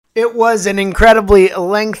It was an incredibly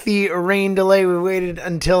lengthy rain delay. We waited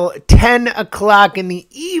until 10 o'clock in the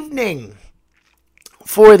evening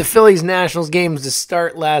for the Phillies Nationals games to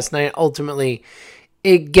start last night. Ultimately,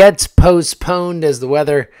 it gets postponed as the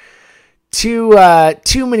weather too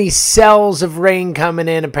many cells of rain coming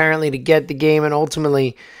in apparently to get the game, and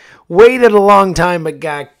ultimately waited a long time but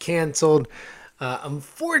got canceled.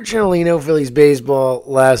 Unfortunately, no Phillies baseball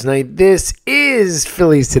last night. This is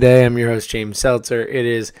Phillies Today. I'm your host, James Seltzer. It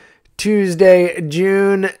is Tuesday,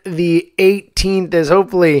 June the 18th, as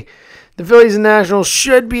hopefully the Phillies and Nationals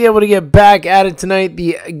should be able to get back at it tonight.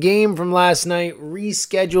 The game from last night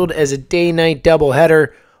rescheduled as a day-night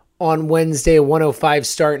doubleheader on Wednesday, a 1:05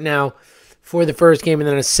 start now for the first game, and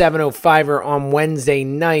then a 7:05er on Wednesday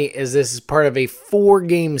night, as this is part of a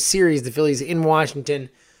 4-game series. The Phillies in Washington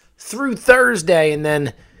through Thursday, and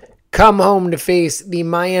then come home to face the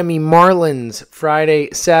Miami Marlins Friday,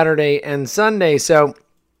 Saturday, and Sunday. So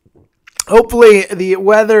hopefully the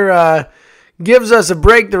weather gives us a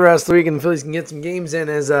break the rest of the week, and the Phillies can get some games in.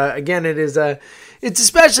 As again, it's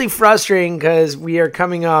especially frustrating because we are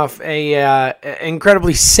coming off a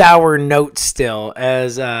incredibly sour note still,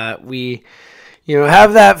 as we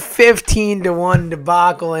have that 15-1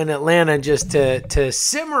 debacle in Atlanta just to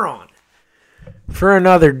simmer on for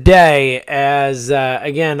another day. As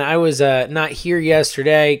again, I was not here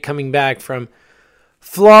yesterday, coming back from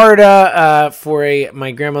Florida for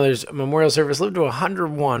my grandmother's memorial service. Lived to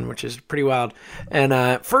 101, which is pretty wild.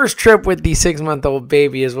 And first trip with the 6-month-old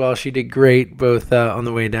baby as well. She did great both on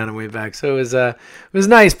the way down and way back. So it was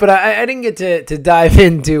nice, but I didn't get to dive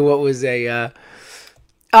into what was a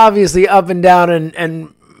obviously up and down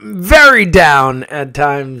and very down at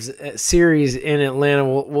times series in Atlanta.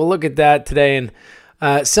 We'll look at that today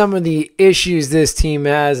and some of the issues this team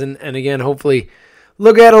has, and again, hopefully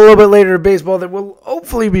look at a little bit later baseball that will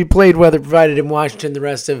hopefully be played, weather provided, in Washington the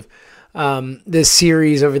rest of this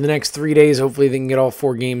series over the next 3 days. Hopefully they can get all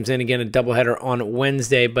 4 games in. Again, a doubleheader on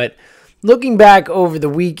Wednesday. But looking back over the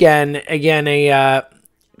weekend, again,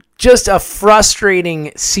 just a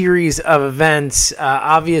frustrating series of events.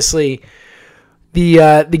 Obviously,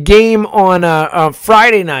 the game on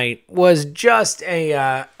Friday night was just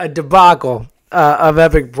a debacle of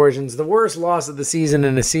epic proportions. The worst loss of the season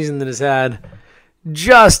in a season that has had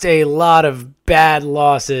just a lot of bad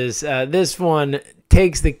losses. This one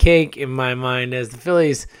takes the cake in my mind, as the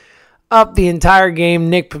Phillies up the entire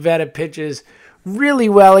game. Nick Pivetta pitches really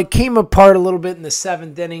well. It came apart a little bit in the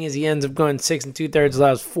 7th inning as he ends up going 6 2/3,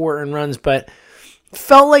 allows 4 earned runs, but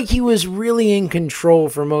felt like he was really in control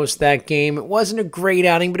for most of that game. It wasn't a great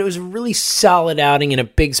outing, but it was a really solid outing in a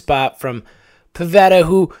big spot from Pivetta,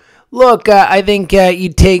 who, look, I think you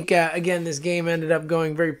take, again, this game ended up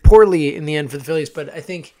going very poorly in the end for the Phillies, but I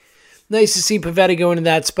think nice to see Pivetta go into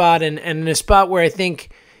that spot, and in a spot where I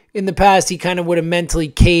think in the past he kind of would have mentally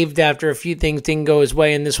caved after a few things didn't go his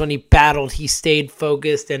way. In this one, he battled, he stayed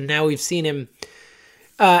focused, and now we've seen him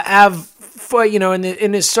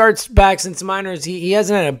in his starts back since the minors, he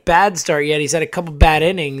hasn't had a bad start yet. He's had a couple bad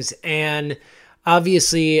innings, and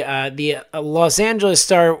obviously, the Los Angeles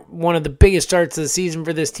start, one of the biggest starts of the season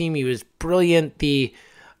for this team. He was brilliant. The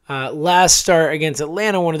last start against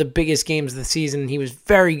Atlanta, one of the biggest games of the season, he was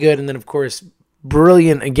very good. And then, of course,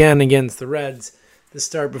 brilliant again against the Reds, the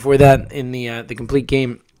start before that in the complete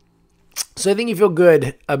game. So I think you feel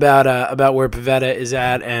good about where Pivetta is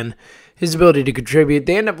at and his ability to contribute.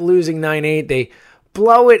 They end up losing 9-8. They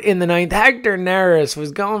blow it in the 9th. Hector Neris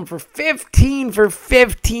was going for 15 for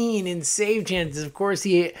 15 in save chances. Of course,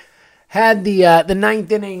 he had the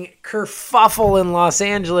 9th inning kerfuffle in Los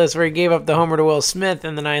Angeles where he gave up the homer to Will Smith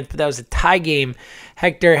in the 9th, but that was a tie game.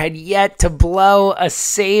 Hector had yet to blow a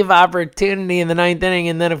save opportunity in the 9th inning,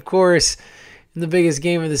 and then, of course, in the biggest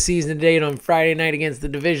game of the season to date on Friday night against the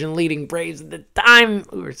division-leading Braves. At the time,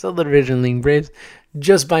 we were still the division-leading Braves,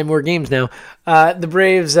 just by more games now. The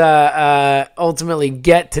Braves ultimately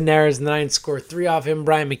get to Neris in the 9th, score 3 off him.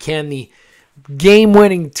 Brian McCann, the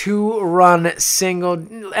game-winning 2-run single,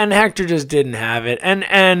 and Hector just didn't have it.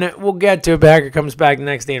 And we'll get to it, but Hector comes back the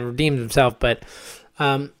next day and redeems himself. But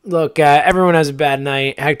look, everyone has a bad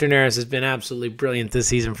night. Hector Neris has been absolutely brilliant this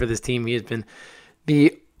season for this team. He has been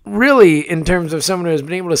really, in terms of someone who has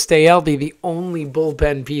been able to stay healthy, the only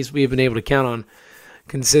bullpen piece we have been able to count on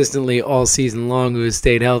consistently all season long who has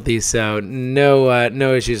stayed healthy. So no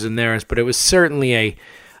issues with Neris, but it was certainly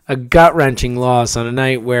a gut-wrenching loss on a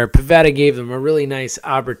night where Pivetta gave them a really nice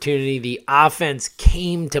opportunity. The offense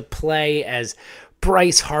came to play as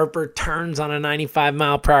Bryce Harper turns on a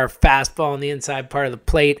 95-mile-per-hour fastball on the inside part of the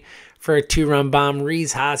plate for a 2-run bomb.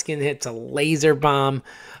 Rhys Hoskins hits a laser bomb.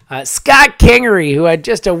 Scott Kingery, who had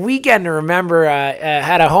just a weekend to remember,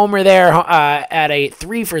 had a homer there at a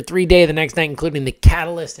 3-for-3 day the next night, including the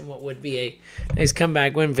catalyst in what would be a nice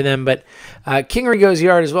comeback win for them. But Kingery goes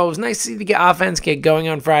yard as well. It was nice to see the offense get going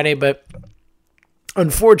on Friday, but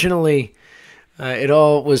unfortunately, it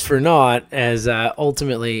all was for naught, as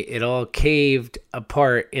ultimately it all caved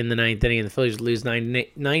apart in the ninth inning, and the Phillies lose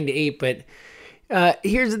 9-8. But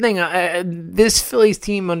here's the thing: this Phillies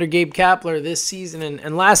team under Gabe Kapler this season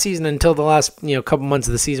and last season, until the last couple months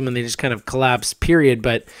of the season when they just kind of collapsed. Period.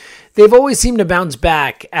 But they've always seemed to bounce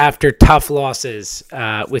back after tough losses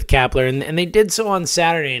with Kapler, and they did so on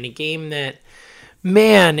Saturday in a game that,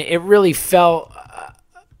 man, it really felt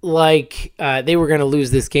like they were going to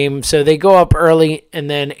lose this game. So they go up early, and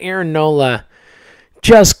then Aaron Nola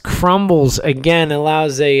just crumbles again,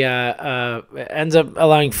 ends up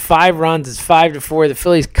allowing 5 runs. It's 5-4. The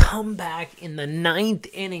Phillies come back in the ninth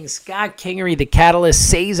inning. Scott Kingery, the catalyst.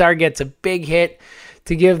 Cesar gets a big hit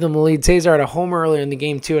to give them the lead. Cesar had a homer earlier in the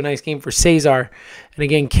game, too. A nice game for Cesar. And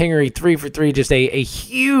again, Kingery 3-for-3. Just a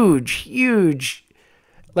huge,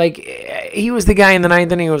 like, he was the guy in the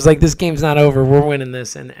ninth inning who was like, this game's not over. We're winning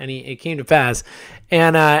this. And it came to pass.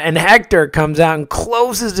 And Hector comes out and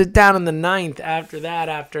closes it down in the ninth after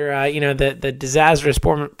that, the disastrous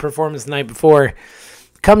performance the night before.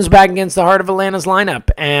 Comes back against the heart of Atlanta's lineup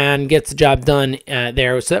and gets the job done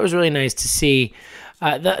there. So that was really nice to see.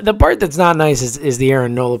 The part that's not nice is the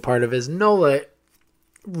Aaron Nola part of it. Nola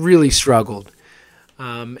really struggled.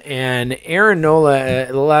 And Aaron Nola,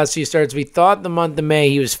 the last few starts, we thought the month of May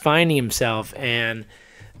he was finding himself, and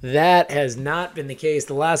that has not been the case.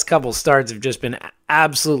 The last couple starts have just been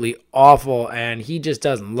absolutely awful, and he just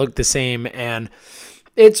doesn't look the same, and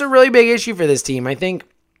it's a really big issue for this team. I think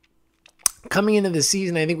coming into the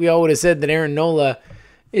season, I think we all would have said that Aaron Nola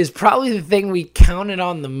is probably the thing we counted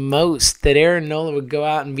on the most, that Aaron Nola would go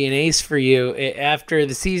out and be an ace for you after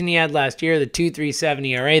the season he had last year, the 2.37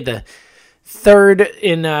 ERA, the third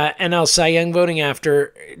in NL Cy Young voting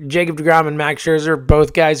after Jacob deGrom and Max Scherzer,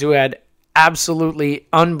 both guys who had absolutely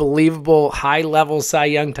unbelievable high-level Cy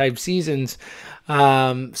Young type seasons.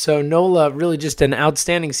 So Nola really just an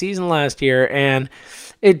outstanding season last year, and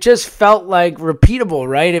it just felt like repeatable,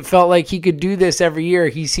 right? It felt like he could do this every year.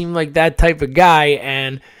 He seemed like that type of guy,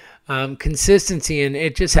 and consistency, and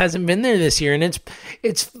it just hasn't been there this year. And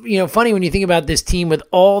it's funny when you think about this team with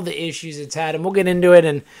all the issues it's had, and we'll get into it.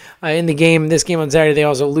 And in this game on Saturday, they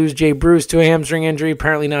also lose Jay Bruce to a hamstring injury,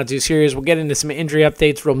 apparently not too serious. We'll get into some injury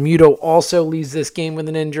updates. Realmuto also leaves this game with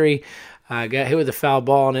an injury. Got hit with a foul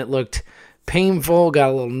ball, and it looked painful, got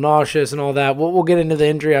a little nauseous and all that. We'll get into the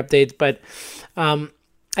injury updates, but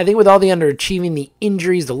I think with all the underachieving, the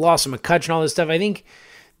injuries, the loss of McCutchen, all this stuff, I think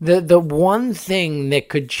the one thing that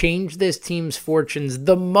could change this team's fortunes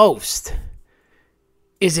the most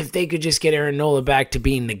is if they could just get Aaron Nola back to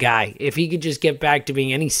being the guy. If he could just get back to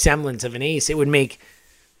being any semblance of an ace, it would make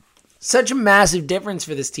such a massive difference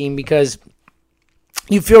for this team, because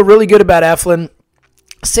you feel really good about Eflin.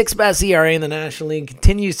 6th best ERA in the National League,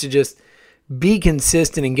 continues to just be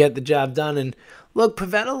consistent and get the job done. And look,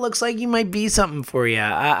 Pivetta looks like he might be something for you.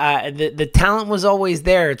 The talent was always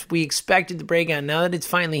there. We expected the breakout. Now that it's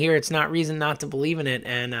finally here, it's not reason not to believe in it,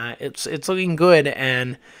 and it's looking good.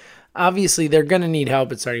 And obviously, they're going to need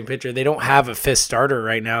help at starting pitcher. They don't have a 5th starter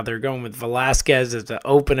right now. They're going with Velasquez as the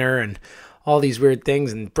opener and all these weird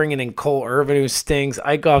things, and bringing in Cole Irvin, who stinks.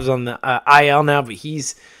 Eichov's on the IL now, but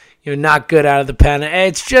he's not good out of the pen.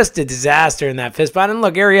 It's just a disaster in that 5th spot. And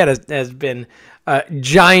look, Arrieta has been a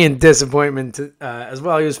giant disappointment as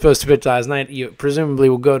well. He was supposed to pitch last night. He presumably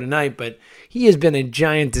will go tonight, but he has been a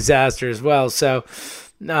giant disaster as well. So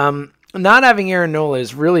not having Aaron Nola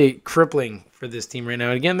is really crippling for this team right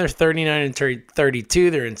now. Again, they're 39 and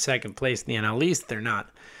 32. They're in 2nd place in the NL East. They're not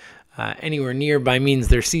anywhere near by means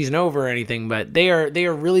their season over or anything, but they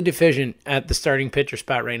are really deficient at the starting pitcher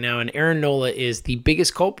spot right now, and Aaron Nola is the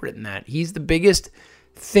biggest culprit in that. He's the biggest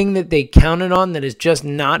thing that they counted on that has just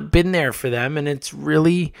not been there for them, and it's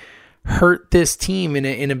really hurt this team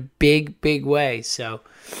in a big way. So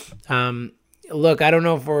look, I don't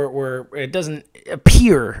know if it doesn't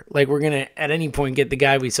appear like we're gonna at any point get the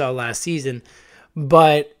guy we saw last season,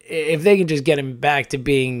 but if they can just get him back to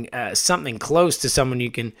being something close to someone you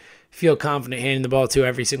can feel confident handing the ball to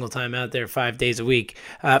every single time out there 5 days a week,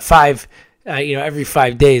 every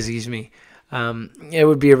 5 days, it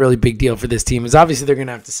would be a really big deal for this team. As obviously they're going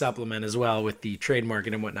to have to supplement as well with the trade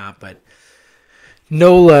market and whatnot, but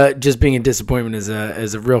Nola just being a disappointment is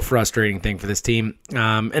a real frustrating thing for this team.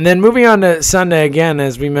 And then moving on to Sunday again,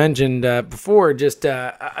 as we mentioned before, just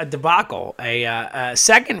a debacle. A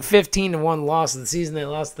second 15-1 loss of the season. They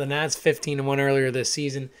lost to the Nats 15-1 earlier this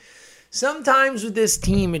season. Sometimes with this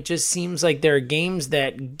team, it just seems like there are games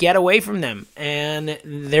that get away from them, and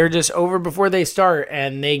they're just over before they start,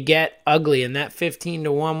 and they get ugly. And that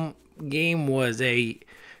 15-1 game was a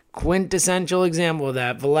quintessential example of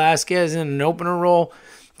that. Velasquez in an opener role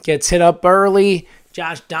gets hit up early.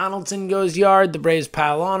 Josh Donaldson goes yard. The Braves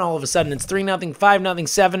pile on. All of a sudden, it's 3-0, 5-0,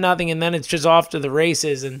 7-0, and then it's just off to the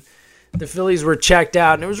races. And the Phillies were checked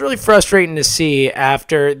out, and it was really frustrating to see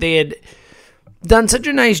after they had done such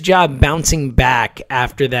a nice job bouncing back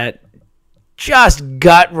after that just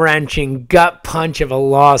gut-wrenching, gut punch of a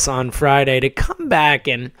loss on Friday to come back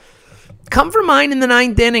and come from behind in the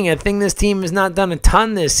ninth inning, a thing this team has not done a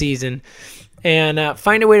ton this season, and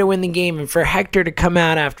find a way to win the game. And for Hector to come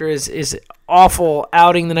out after his awful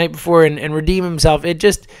outing the night before and redeem himself,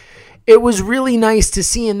 it was really nice to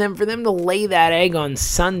see. And then for them to lay that egg on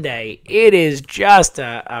Sunday, it is just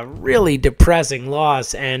a really depressing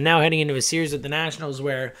loss. And now heading into a series with the Nationals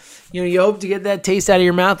where, you hope to get that taste out of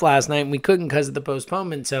your mouth last night, and we couldn't because of the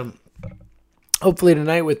postponement. So hopefully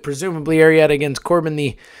tonight, with presumably Arrieta against Corbin,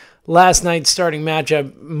 the last night's starting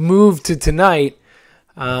matchup moved to tonight.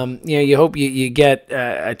 You hope you get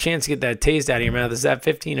a chance to get that taste out of your mouth. As that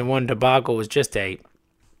 15-1 debacle was just a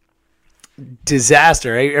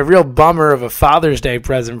disaster, a real bummer of a Father's Day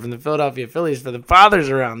present from the Philadelphia Phillies for the fathers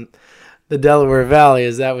around the Delaware Valley,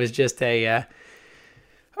 as that was just a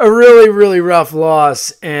really, really rough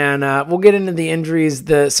loss. And we'll get into the injuries,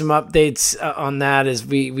 some updates on that, as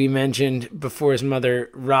we mentioned before, some other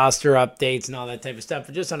roster updates and all that type of stuff.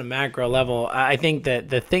 But just on a macro level, I think that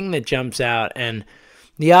the thing that jumps out, and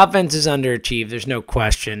the offense is underachieved, there's no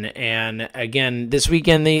question. And again, this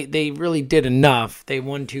weekend they really did enough. They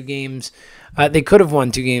won 2 games. They could have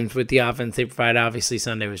won 2 games with the offense they provide. Obviously,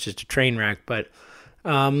 Sunday was just a train wreck, but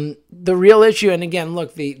the real issue, and again,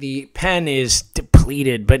 look, the pen is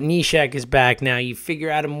depleted, but Neshek is back now. You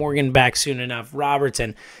figure Adam Morgan back soon enough.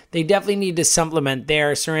 Robertson, they definitely need to supplement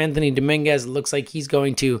there. Sir Anthony Dominguez looks like he's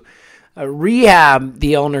going to rehab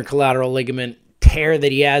the ulnar collateral ligament tear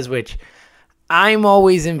that he has, which I'm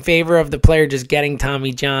always in favor of the player just getting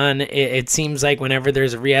Tommy John. It seems like whenever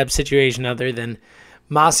there's a rehab situation, other than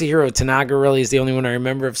Masahiro Tanaka really is the only one I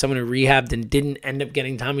remember of someone who rehabbed and didn't end up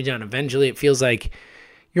getting Tommy John eventually. It feels like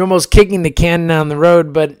you're almost kicking the can down the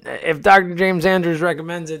road, but if Dr. James Andrews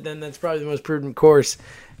recommends it, then that's probably the most prudent course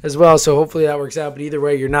as well. So hopefully that works out. But either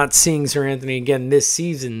way, you're not seeing Sir Anthony again this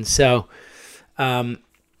season. So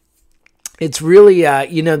it's really,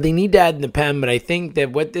 they need to add in the pen, but I think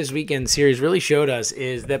that what this weekend series really showed us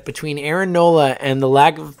is that between Aaron Nola and the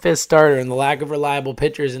lack of a fifth starter and the lack of reliable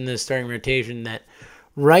pitchers in this starting rotation, that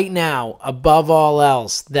right now, above all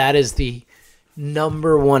else, that is the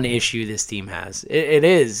number one issue this team has. It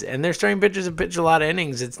is. And their starting pitchers have pitched a lot of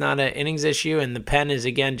innings. It's not an innings issue, and the pen is,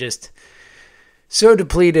 again, just so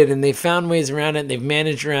depleted, and they've found ways around it, and they've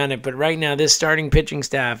managed around it. But right now, this starting pitching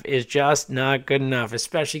staff is just not good enough,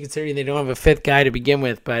 especially considering they don't have a fifth guy to begin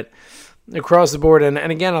with. But across the board, and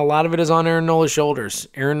again, a lot of it is on Aaron Nola's shoulders.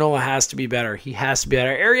 Aaron Nola has to be better. He has to be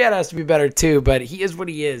better. Arrieta has to be better too, but he is what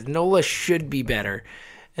he is. Nola should be better.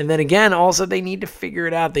 And then again, also, they need to figure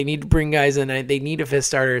it out. They need to bring guys in. They need a fifth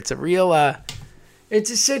starter. It's a real, it's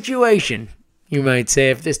a situation, you might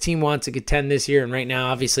say, if this team wants to contend this year. And right now,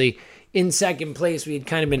 obviously, in second place, we had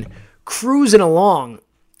kind of been cruising along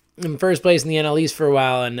in first place in the NL East for a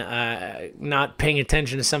while and not paying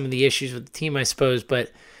attention to some of the issues with the team, I suppose.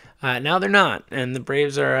 But now they're not. And the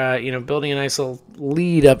Braves are, building a nice little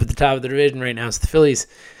lead up at the top of the division right now. So the Phillies,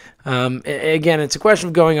 again, it's a question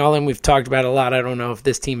of going all in. We've talked about it a lot. I don't know if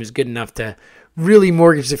this team is good enough to really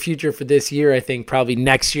mortgage the future for this year. I think probably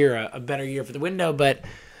next year, a better year for the window, but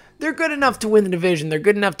they're good enough to win the division. They're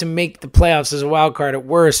good enough to make the playoffs as a wild card at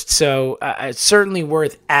worst. So it's certainly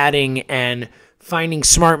worth adding and finding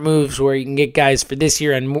smart moves where you can get guys for this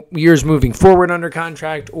year and years moving forward under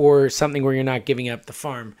contract, or something where you're not giving up the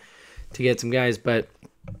farm to get some guys. But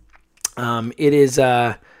it is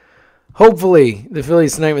hopefully the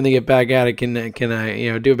Phillies tonight, when they get back at it, can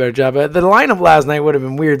do a better job. The lineup last night would have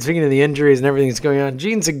been weird. Speaking of the injuries and everything that's going on,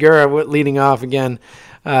 Gene Segura leading off again.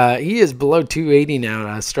 He is below 280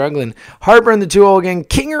 now, struggling. Harper in the 2-0 again.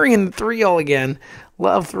 Kingery in the 3-0 again.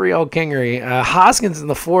 Love 3-0 Kingery. Hoskins in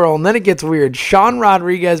the 4-0, and then it gets weird. Sean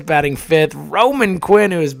Rodriguez batting 5th. Roman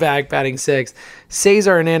Quinn, who is back, batting 6th.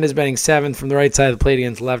 Cesar Hernandez batting 7th from the right side of the plate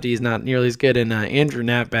against lefty. He's not nearly as good. And Andrew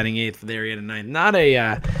Knapp batting 8th for the area tonight. Not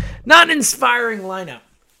an inspiring lineup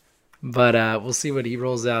But we'll see what he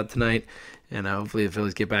rolls out tonight, and hopefully the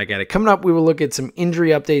Phillies get back at it. Coming up, we will look at some injury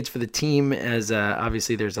updates for the team, as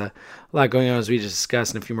obviously there's a lot going on, as we just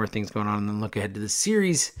discussed, and a few more things going on, and then look ahead to the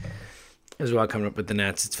series as well coming up with the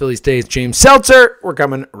Nats. It's Phillies Today. It's James Seltzer. We're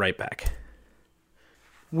coming right back.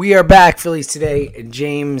 We are back, Phillies Today.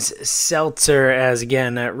 James Seltzer, as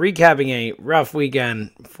again, recapping a rough weekend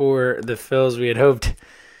for the Phils. We had hoped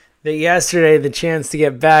that yesterday the chance to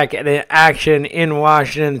get back at action in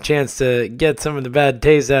Washington, the chance to get some of the bad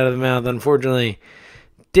taste out of the mouth, unfortunately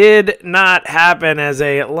did not happen, as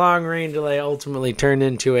a long rain delay ultimately turned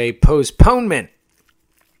into a postponement.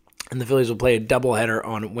 And the Phillies will play a doubleheader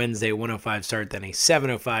on Wednesday, 1:05 start, then a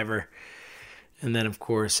 7:05er. And then, of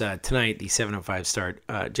course, tonight, the 7:05 start,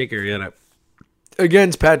 Jake Arrieta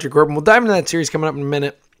against Patrick Corbin. We'll dive into that series coming up in a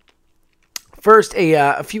minute. First,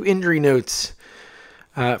 a few injury notes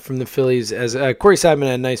from the Phillies, as Corey Seidman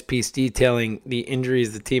had a nice piece detailing the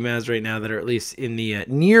injuries the team has right now that are at least in the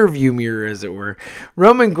near view mirror, as it were.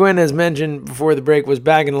 Roman Quinn, as mentioned before the break, was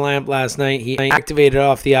back in the lineup last night. He activated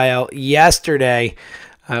off the IL yesterday.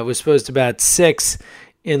 Was supposed to bat 6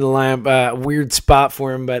 in the lineup. Weird spot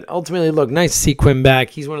for him, but ultimately, look, nice to see Quinn back.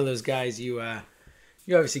 He's one of those guys you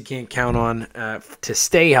obviously can't count on to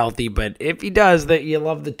stay healthy, but if he does, that you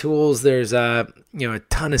love the tools. There's a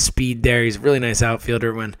ton of speed there. He's a really nice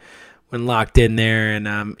outfielder when locked in there,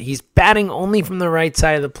 and he's batting only from the right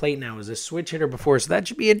side of the plate now. Was a switch hitter before, so that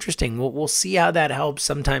should be interesting. We'll see how that helps.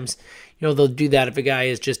 Sometimes they'll do that if a guy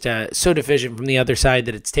is just so deficient from the other side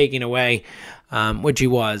that it's taken away, which he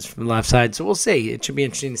was from the left side. So we'll see. It should be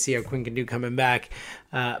interesting to see how Quinn can do coming back.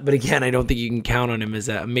 But again, I don't think you can count on him as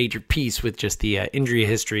a major piece with just the injury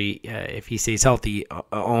history. If he stays healthy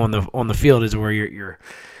on the field, is where you're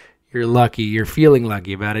lucky. You're feeling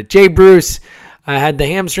lucky about it. Jay Bruce had the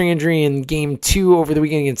hamstring injury in Game 2 over the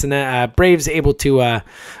weekend against the Braves. Able to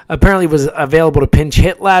apparently was available to pinch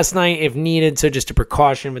hit last night if needed. So just a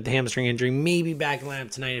precaution with the hamstring injury. Maybe back in the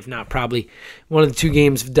lineup tonight. If not, probably one of the 2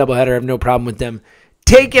 games of doubleheader. I have no problem with them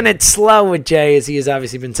taking it slow with Jay, as he has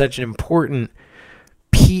obviously been such an important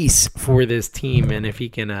piece for this team, and if he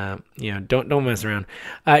can, don't mess around.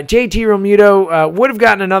 JT Realmuto would have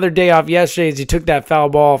gotten another day off yesterday, as he took that foul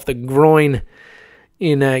ball off the groin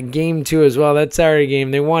in Game 2 as well. That Saturday game,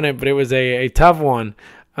 they won it, but it was a tough one.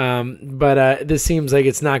 But this seems like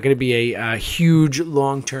it's not going to be a huge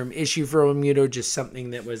long-term issue for Realmuto, just something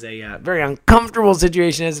that was a very uncomfortable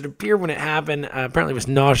situation as it appeared when it happened. Apparently was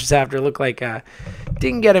nauseous after. It looked like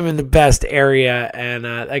didn't get him in the best area, and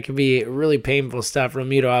that could be really painful stuff.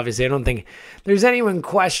 Realmuto, obviously, I don't think there's anyone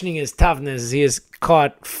questioning his toughness. He has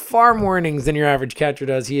caught far more innings than your average catcher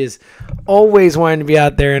does. He is always wanting to be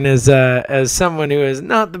out there, and as someone who is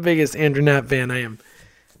not the biggest Andrew Knapp fan, I am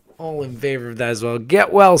all in favor of that as well.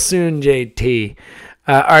 Get well soon, JT.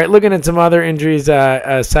 All right, looking at some other injuries,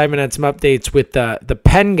 Simon had some updates with the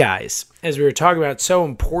Penn guys, as we were talking about. So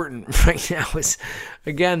important right now is,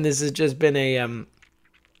 again, this has just been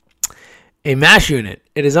a mash unit.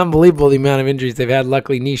 It is unbelievable the amount of injuries they've had.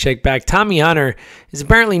 Luckily, Neshek back. Tommy Hunter is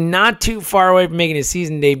apparently not too far away from making his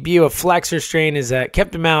season debut. A flexor strain has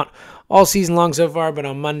kept him out all season long so far, but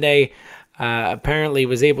on Monday, apparently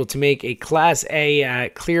was able to make a Class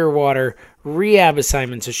A Clearwater rehab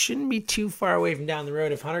assignment, so shouldn't be too far away from down the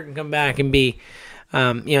road. If Hunter can come back and be,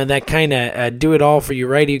 that kind of do it all for you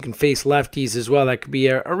righty, you can face lefties as well. That could be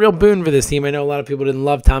a real boon for this team. I know a lot of people didn't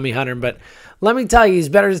love Tommy Hunter, but let me tell you, he's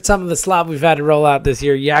better than some of the slop we've had to roll out this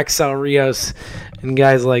year. Yaxel Rios and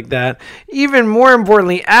guys like that. Even more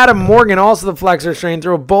importantly, Adam Morgan, also the flexor strain,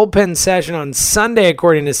 threw a bullpen session on Sunday,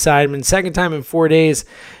 according to Seidman. Second time in 4 days.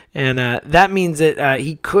 And that means that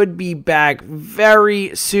he could be back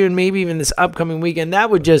very soon, maybe even this upcoming weekend.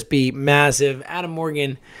 That would just be massive. Adam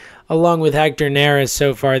Morgan, along with Hector Neris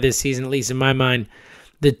so far this season, at least in my mind,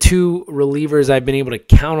 the 2 relievers I've been able to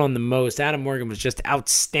count on the most. Adam Morgan was just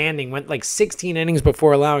outstanding. Went like 16 innings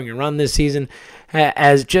before allowing a run this season.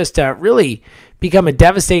 Has just really become a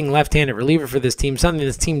devastating left-handed reliever for this team, something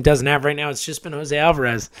this team doesn't have right now. It's just been Jose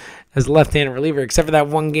Alvarez as a left-handed reliever, except for that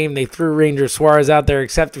one game they threw Ranger Suarez out there,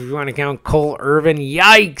 except if you want to count Cole Irvin.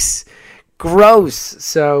 Yikes! Gross!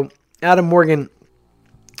 So, Adam Morgan,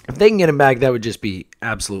 if they can get him back, that would just be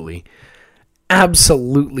absolutely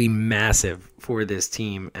massive for this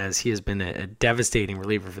team, as he has been a devastating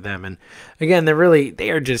reliever for them. And again, they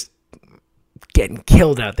are just getting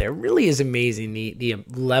killed out there. It really is amazing the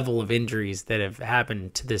level of injuries that have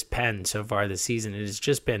happened to this pen so far this season. It has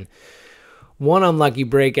just been one unlucky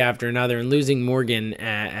break after another, and losing Morgan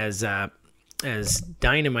as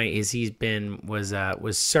dynamite as he's been was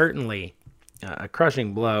certainly a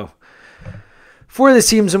crushing blow for this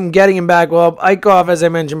team, so I'm getting him back. Well, Eichhoff, as I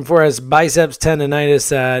mentioned before, has biceps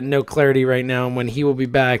tendonitis. No clarity right now on when he will be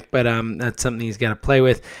back, but that's something he's got to play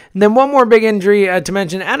with. And then one more big injury to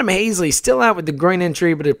mention, Adam Hazley, still out with the groin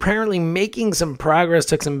injury, but apparently making some progress,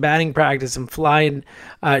 took some batting practice, and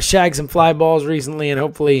shagged some fly balls recently, and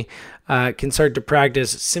hopefully can start to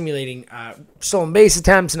practice simulating stolen base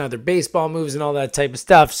attempts and other baseball moves and all that type of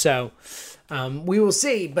stuff. So we will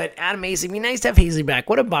see. But Adam Hazley, it'd be nice to have Hazley back.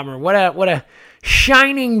 What a bummer. What a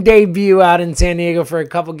shining debut out in San Diego for a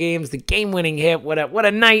couple games. The game-winning hit. What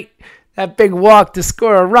a night. That big walk to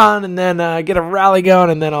score a run and then get a rally going,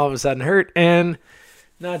 and then all of a sudden hurt and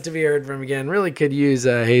not to be heard from again. Really could use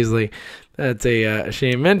Hazley. That's a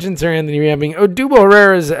shame. Mentioned Sir Anthony Ramping. Odubel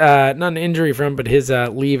Herrera's not an injury from, but his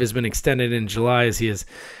leave has been extended in July as he is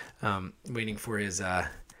waiting for his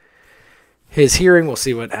hearing. We'll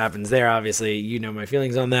see what happens there. Obviously, you know my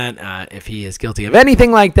feelings on that. If he is guilty of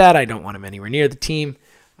anything like that, I don't want him anywhere near the team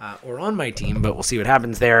or on my team, but we'll see what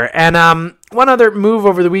happens there. And one other move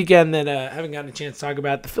over the weekend that I haven't gotten a chance to talk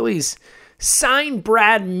about, the Phillies signed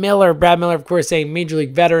Brad Miller. Brad Miller, of course, a Major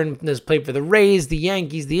League veteran, has played for the Rays, the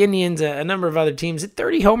Yankees, the Indians, a number of other teams. Hit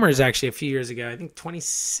 30 homers, actually, a few years ago. I think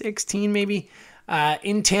 2016, maybe,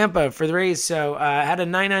 in Tampa for the Rays. So had a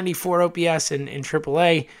 994 OPS in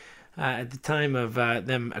AAA at the time of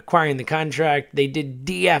them acquiring the contract. They did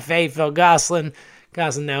DFA Phil Gosselin.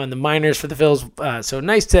 Gosselin now in the minors for the Phils. So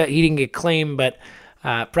nice he didn't get claimed, but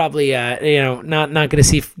probably, not going to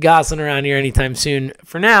see Gosselin around here anytime soon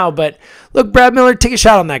for now. But look, Brad Miller, take a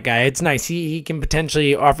shot on that guy. It's nice. He can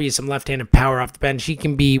potentially offer you some left-handed power off the bench. He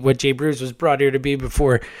can be what Jay Bruce was brought here to be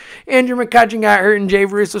before Andrew McCutchen got hurt and Jay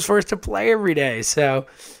Bruce was forced to play every day. So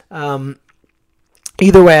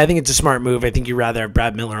either way, I think it's a smart move. I think you'd rather have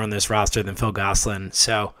Brad Miller on this roster than Phil Gosselin.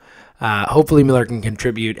 So hopefully Miller can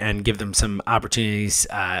contribute and give them some opportunities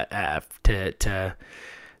to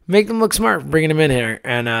make them look smart for bringing him in here.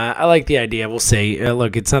 And I like the idea. We'll see.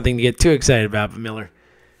 Look, it's nothing to get too excited about, but Miller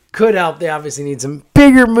could help. They obviously need some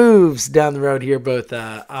bigger moves down the road here, both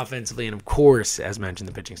offensively and, of course, as mentioned,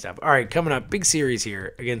 the pitching staff. All right, coming up, big series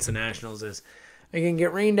here against the Nationals is, again,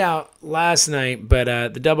 get rained out last night, but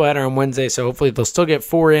the doubleheader on Wednesday, so hopefully they'll still get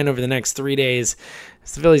 4 in over the next 3 days.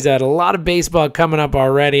 The Phillies had a lot of baseball coming up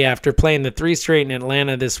already after playing the 3 straight in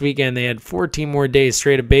Atlanta this weekend. They had 14 more days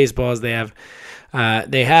straight of baseball as they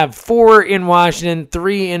have 4 in Washington,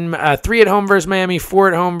 3 at home versus Miami, 4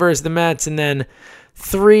 at home versus the Mets, and then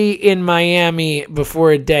 3 in Miami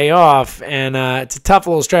before a day off. And it's a tough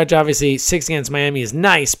little stretch. Obviously, 6 against Miami is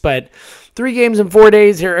nice, but 3 games in 4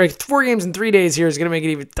 days here, or 4 games in 3 days here is going to make it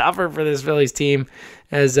even tougher for this Phillies team.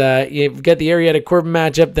 As you've got the Arrieta Corbin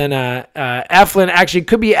matchup, then Eflin, actually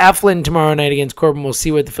could be Eflin tomorrow night against Corbin. We'll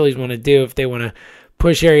see what the Phillies want to do, if they want to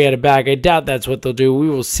push Arrieta back. I doubt that's what they'll do. We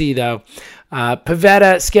will see, though.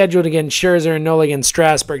 Pivetta scheduled against Scherzer and Nola against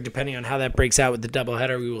Strasburg, depending on how that breaks out with the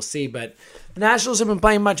doubleheader. We will see. But the Nationals have been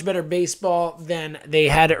playing much better baseball than they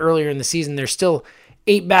had earlier in the season. They're still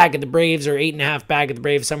 8 back at the Braves, or 8.5 back at the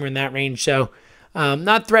Braves, somewhere in that range. So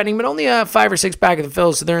not threatening, but only 5 or 6 back at the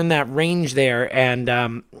Phils. So they're in that range there.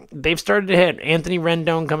 And they've started to hit. Anthony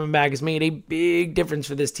Rendon coming back has made a big difference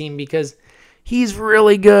for this team because he's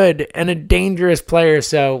really good and a dangerous player.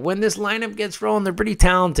 So when this lineup gets rolling, they're pretty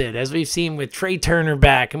talented, as we've seen with Trey Turner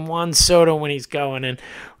back and Juan Soto when he's going, and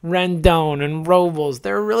Rendon and Robles.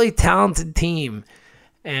 They're a really talented team.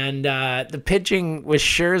 And the pitching with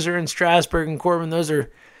Scherzer and Strasburg and Corbin, those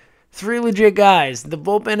are 3 legit guys. The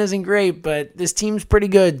bullpen isn't great, but this team's pretty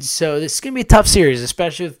good. So this is going to be a tough series,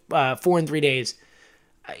 especially with 4 in 3 days.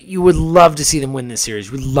 You would love to see them win this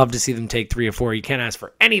series. We'd love to see them take 3 or 4. You can't ask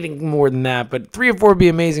for anything more than that, but 3 or 4 would be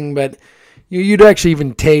amazing. But you'd actually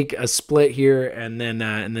even take a split here and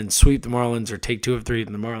then sweep the Marlins, or take 2 of 3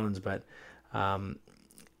 from the Marlins. But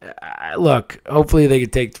look, hopefully they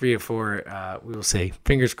could take 3 or 4. We will see.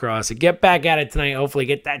 Fingers crossed. Get back at it tonight. Hopefully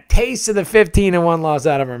get that taste of the 15-1 loss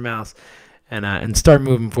out of our mouths, and start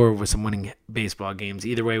moving forward with some winning baseball games.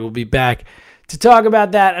 Either way, we'll be back to talk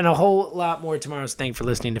about that and a whole lot more tomorrow. So thanks for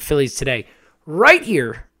listening to Phillies Today right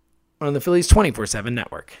here on the Phillies 24/7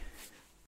 Network.